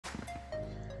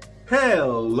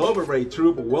Hello Beverly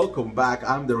Troop, welcome back.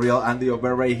 I'm the real Andy of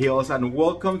Beverly Hills and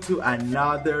welcome to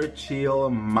another chill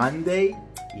Monday.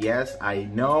 Yes, I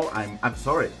know, I'm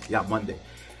sorry. Yeah, Monday.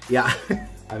 Yeah,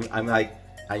 I'm like,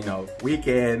 I know,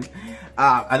 weekend.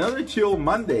 Another chill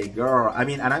Monday, girl. I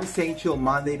mean, and I'm saying chill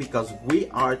Monday because we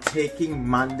are taking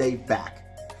Monday back.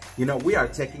 You know, we are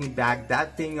taking back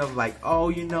that thing of like, oh,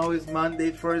 you know, it's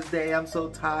Monday, first day, I'm so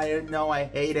tired. No, I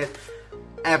hate it.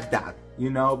 F that, you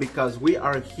know, because we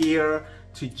are here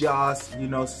to just, you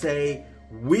know, say,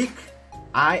 week,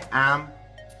 I am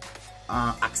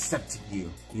accepting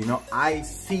you. You know, I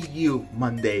see you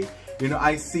Monday. You know,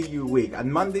 I see you week.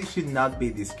 And Monday should not be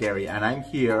this scary. And I'm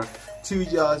here to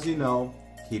just, you know,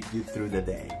 keep you through the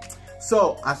day.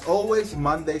 So, as always,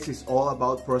 Mondays is all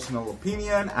about personal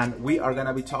opinion, and we are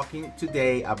gonna be talking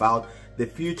today about the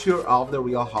future of the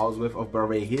Real Housewives of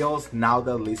Beverly Hills now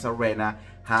that Rinna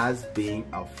has been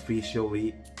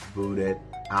officially booted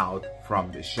out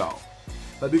from the show.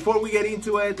 But before we get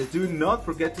into it, do not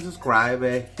forget to subscribe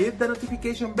and hit the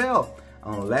notification bell,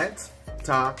 and let's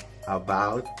talk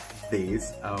about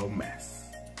this mess.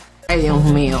 Ay, Dios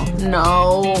mío,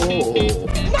 no.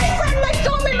 My friend, my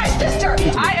soulmate, my sister.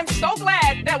 I am so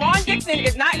glad that Ron Dixon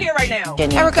is not here right now.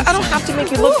 Erika, I don't have to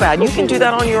make you look bad. You can do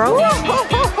that on your own.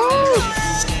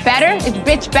 Better? Is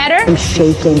bitch better? I'm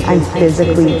shaking. I'm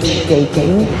physically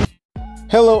shaking.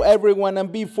 Hello everyone,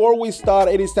 and before we start,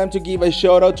 it is time to give a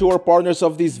shout out to our partners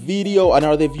of this video, and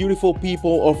are the beautiful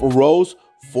people of rhobh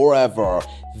Forever.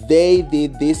 They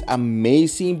did this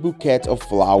amazing bouquet of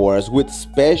flowers with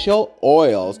special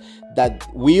oils that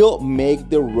will make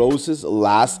the roses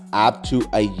last up to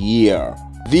a year.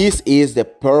 This is the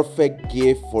perfect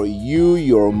gift for you,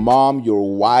 your mom,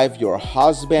 your wife, your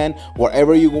husband,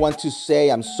 whatever you want to say.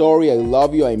 I'm sorry, I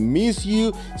love you, I miss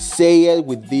you. Say it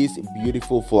with these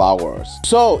beautiful flowers.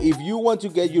 So if you want to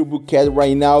get your bouquet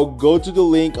right now, go to the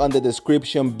link on the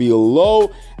description below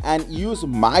and use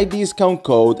my discount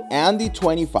code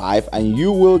Andy25 and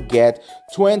you will get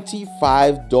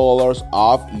 $25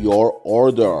 off your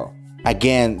order.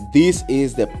 Again, this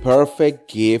is the perfect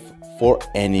gift for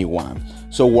anyone.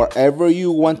 So whatever you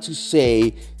want to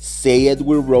say it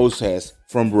with roses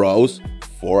from rhobh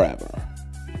Forever.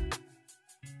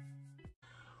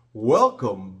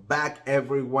 Welcome back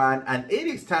everyone, and it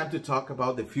is time to talk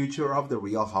about the future of the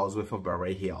Real Housewives of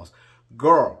Beverly Hills.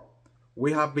 Girl,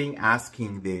 we have been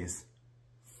asking this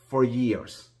for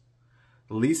years.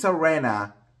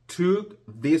 Rinna took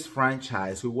this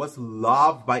franchise, who was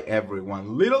loved by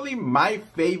everyone, literally my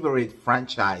favorite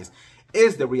franchise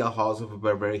is the Real Housewives of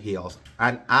Beverly Hills,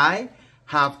 and I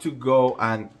have to go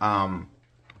and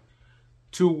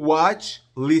to watch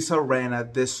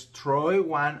Rinna destroy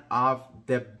one of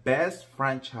the best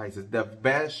franchises, the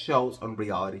best shows on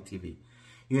reality TV.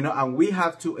 You know, and we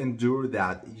have to endure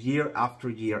that year after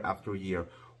year after year.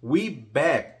 We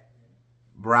beg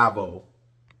Bravo.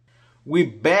 We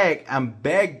beg and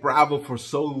beg Bravo for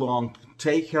so long to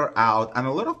take her out, and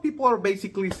a lot of people are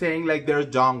basically saying like they're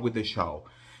done with the show.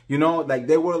 You know, like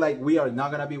they were like, we are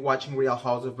not gonna be watching Real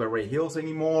Housewives of Beverly Hills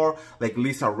anymore. Like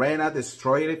Rinna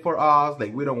destroyed it for us.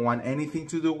 Like we don't want anything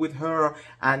to do with her.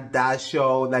 And that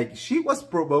show, like she was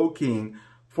provoking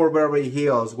for Beverly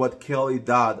Hills what Kelly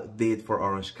Dodd did for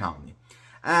Orange County.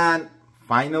 And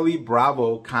finally,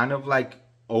 Bravo kind of like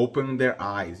opened their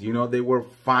eyes. You know, they were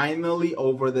finally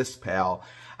over the spell.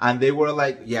 And they were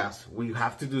like, yes, we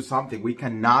have to do something. We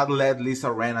cannot let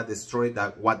Rinna destroy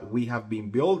that what we have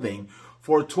been building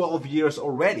for 12 years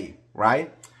already,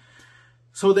 right?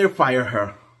 So they fire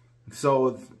her.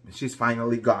 So she's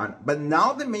finally gone. But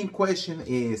now the main question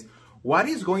is, what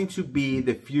is going to be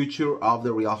the future of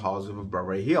the Real Housewives of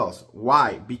Beverly Hills?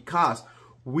 Why? Because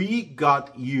we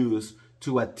got used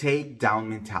to a takedown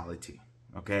mentality,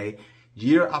 okay?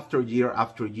 Year after year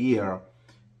after year,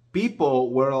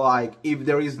 people were like, if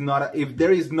there is no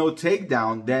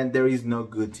takedown, then there is no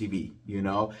good TV, you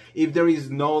know? If there is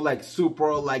no like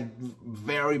super like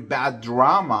very bad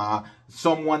drama,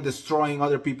 someone destroying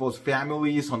other people's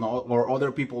families or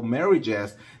other people's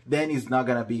marriages, then it's not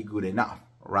gonna be good enough,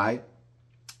 right?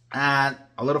 And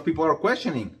a lot of people are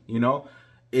questioning, you know,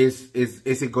 is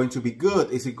it going to be good?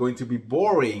 Is it going to be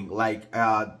boring? Like,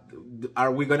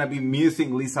 are we gonna be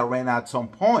missing Rinna at some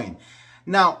point?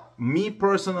 Now, me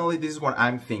personally, this is what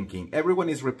I'm thinking. Everyone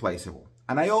is replaceable.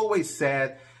 And I always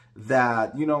said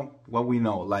that, you know, what we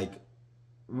know, like,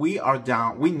 we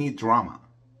need drama.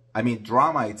 I mean,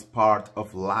 drama is part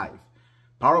of life.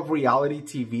 Part of reality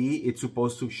TV, it's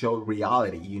supposed to show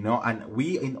reality, you know, and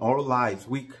we in our lives,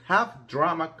 we have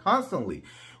drama constantly.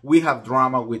 We have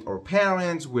drama with our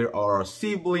parents, with our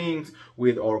siblings,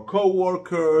 with our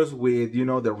co-workers, with, you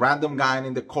know, the random guy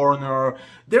in the corner.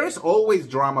 There is always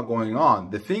drama going on.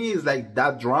 The thing is, like,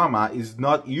 that drama is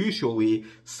not usually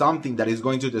something that is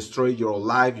going to destroy your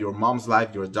life, your mom's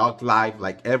life, your dog's life,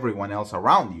 like everyone else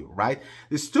around you, right?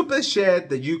 The stupid shit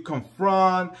that you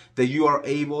confront, that you are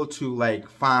able to, like,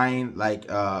 find, like,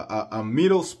 a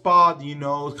middle spot, you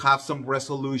know, have some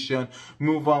resolution,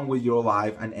 move on with your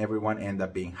life, and everyone end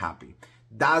up being happy.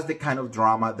 That's the kind of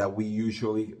drama that we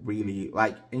usually really,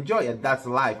 like, enjoy, and that's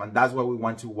life, and that's what we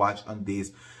want to watch on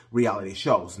these reality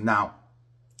shows. Now,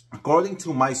 according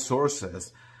to my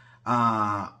sources,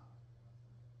 Real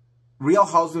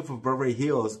Housewives of Beverly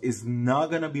Hills is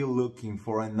not gonna be looking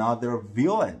for another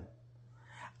villain.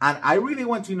 And I really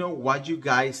want to know what you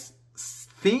guys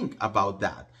think about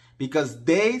that. Because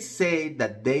they say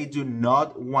that they do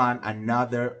not want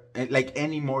another, like,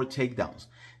 any more takedowns.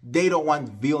 They don't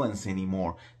want villains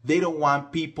anymore. They don't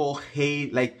want people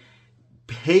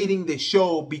hating the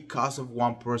show because of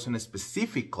one person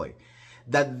specifically.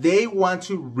 That they want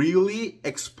to really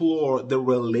explore the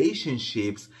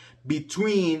relationships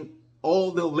between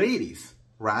all the ladies,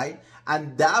 right?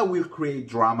 And that will create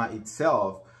drama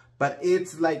itself. But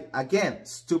it's like, again,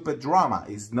 stupid drama.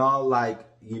 It's not like,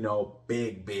 you know,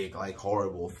 big, like,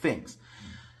 horrible things.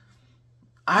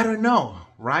 I don't know,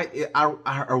 right?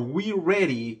 Are we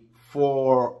ready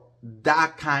for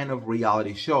that kind of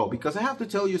reality show? Because I have to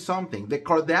tell you something. The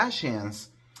Kardashians,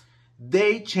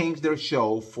 they changed their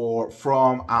show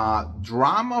from a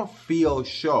drama-filled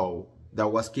show that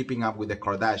was Keeping Up with the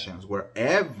Kardashians, where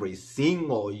every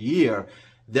single year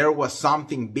there was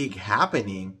something big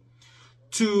happening,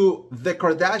 to the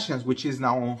Kardashians, which is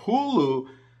now on Hulu,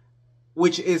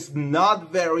 which is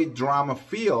not very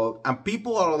drama-filled, and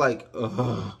people are like,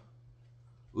 ugh,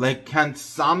 like, can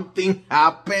something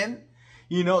happen?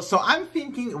 You know, so I'm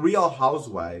thinking Real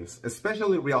Housewives,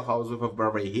 especially Real Housewives of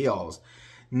Beverly Hills,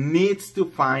 needs to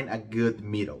find a good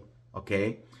middle,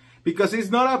 okay? Because it's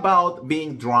not about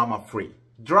being drama-free.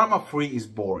 Drama-free is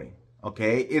boring,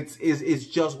 okay? It's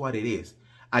just what it is.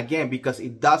 Again, because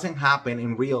it doesn't happen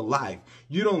in real life.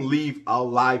 You don't live a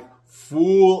life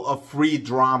full of free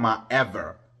drama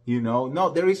ever, you know? No,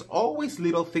 there is always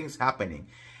little things happening.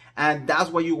 And that's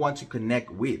what you want to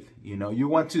connect with, you know? You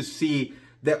want to see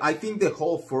that. I think the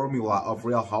whole formula of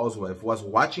Real Housewives was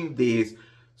watching these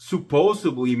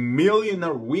supposedly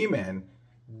millionaire women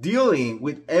dealing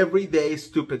with everyday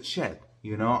stupid shit,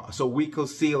 you know? So we could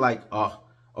see, like, oh,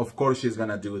 of course she's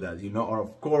gonna do that, you know? Or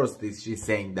of course she's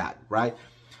saying that, right?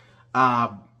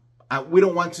 We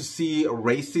don't want to see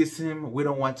racism. We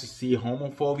don't want to see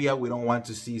homophobia. We don't want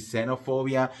to see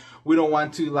xenophobia. We don't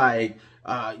want to, like,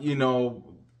 you know,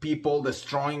 people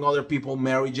destroying other people's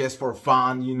marriages for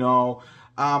fun, you know.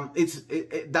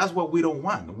 That's what we don't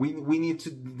want. We need to,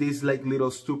 these, like,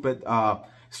 little stupid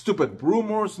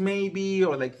rumors maybe,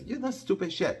 or, like, you know,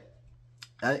 stupid shit.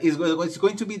 It's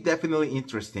going to be definitely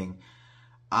interesting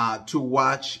to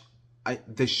watch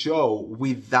the show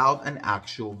without an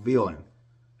actual villain.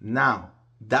 Now,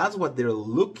 that's what they're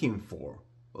looking for.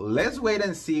 Let's wait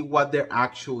and see what they're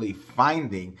actually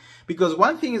finding. Because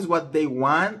one thing is what they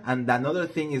want, and another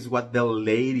thing is what the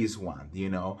ladies want, you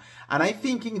know. And I'm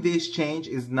thinking this change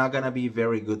is not going to be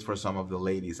very good for some of the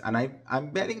ladies. And I'm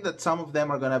betting that some of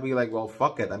them are going to be like, well,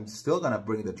 fuck it. I'm still going to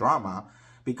bring the drama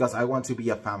because I want to be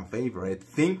a fan favorite,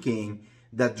 thinking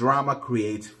that drama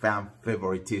creates fan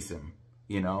favoritism,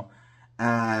 you know.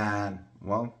 And,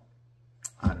 well,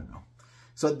 I don't know.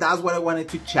 So that's what I wanted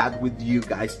to chat with you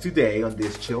guys today on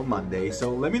this Chill Monday.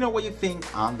 So let me know what you think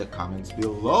on the comments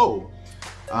below.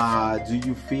 Do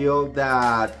you feel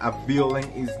that a villain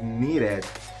is needed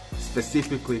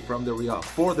specifically for the Real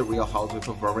Housewives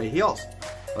of Beverly Hills?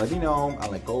 Let me know.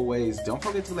 And like always, don't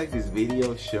forget to like this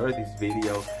video, share this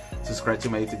video, subscribe to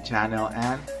my YouTube channel,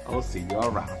 and I'll see you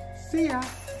around. See ya.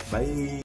 Bye.